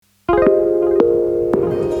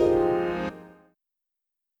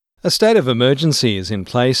A state of emergency is in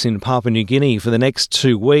place in Papua New Guinea for the next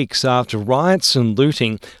 2 weeks after riots and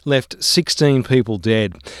looting left 16 people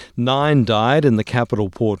dead. 9 died in the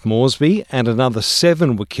capital Port Moresby and another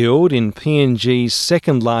 7 were killed in PNG's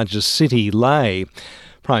second largest city, Lae.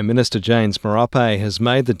 Prime Minister James Marape has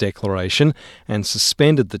made the declaration and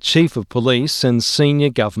suspended the Chief of Police and senior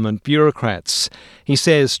government bureaucrats. He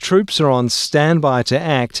says troops are on standby to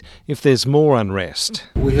act if there's more unrest.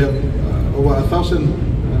 We have over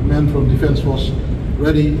 1,000 men from Defence Force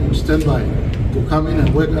ready on standby to come in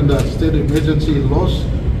and work under state of emergency laws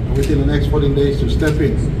within the next 14 days to step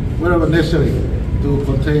in wherever necessary to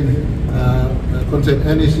contain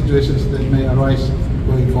any situations that may arise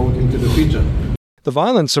going forward into the future. The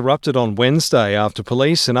violence erupted on Wednesday after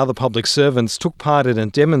police and other public servants took part in a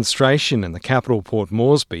demonstration in the capital Port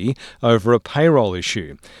Moresby over a payroll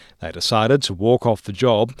issue. They decided to walk off the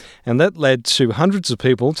job, and that led to hundreds of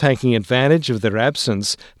people taking advantage of their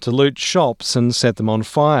absence to loot shops and set them on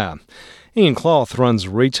fire. Ian Cloth runs a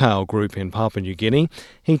retail group in Papua New Guinea.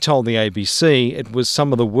 He told the ABC it was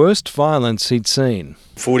some of the worst violence he'd seen.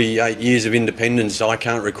 48 years of independence, I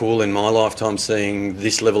can't recall in my lifetime seeing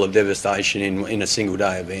this level of devastation in a single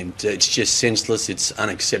day event. It's just senseless, it's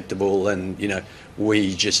unacceptable, and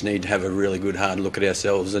we just need to have a really good hard look at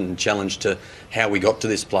ourselves and challenge to how we got to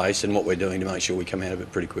this place and what we're doing to make sure we come out of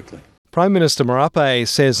it pretty quickly. Prime Minister Marape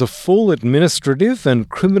says a full administrative and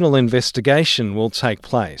criminal investigation will take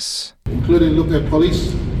place. Including looking at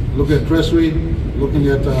police, looking at treasury, looking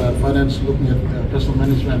at finance, looking at personal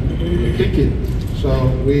management, kicking. So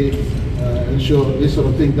we ensure this sort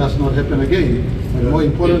of thing does not happen again. And more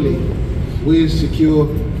importantly, we secure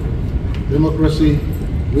democracy,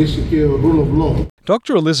 we secure rule of law.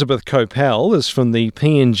 Dr. Elizabeth Kopel is from the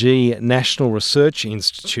PNG National Research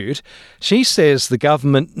Institute. She says the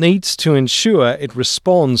government needs to ensure it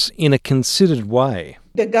responds in a considered way.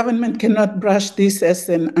 The government cannot brush this as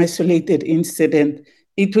an isolated incident.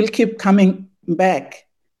 It will keep coming back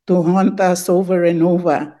to haunt us over and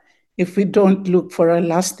over if we don't look for a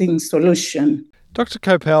lasting solution. Dr.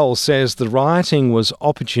 Kopel says the rioting was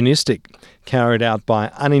opportunistic, carried out by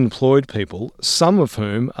unemployed people, some of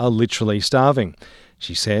whom are literally starving.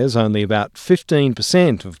 She says only about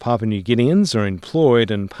 15% of Papua New Guineans are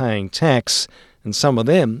employed and paying tax, and some of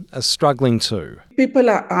them are struggling too. People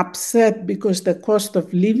are upset because the cost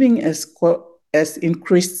of living has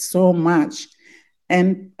increased so much,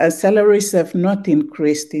 and salaries have not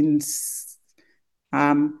increased in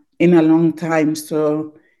a long time.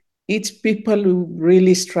 So it's people who are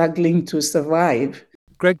really struggling to survive.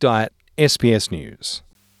 Greg Diet, SBS News.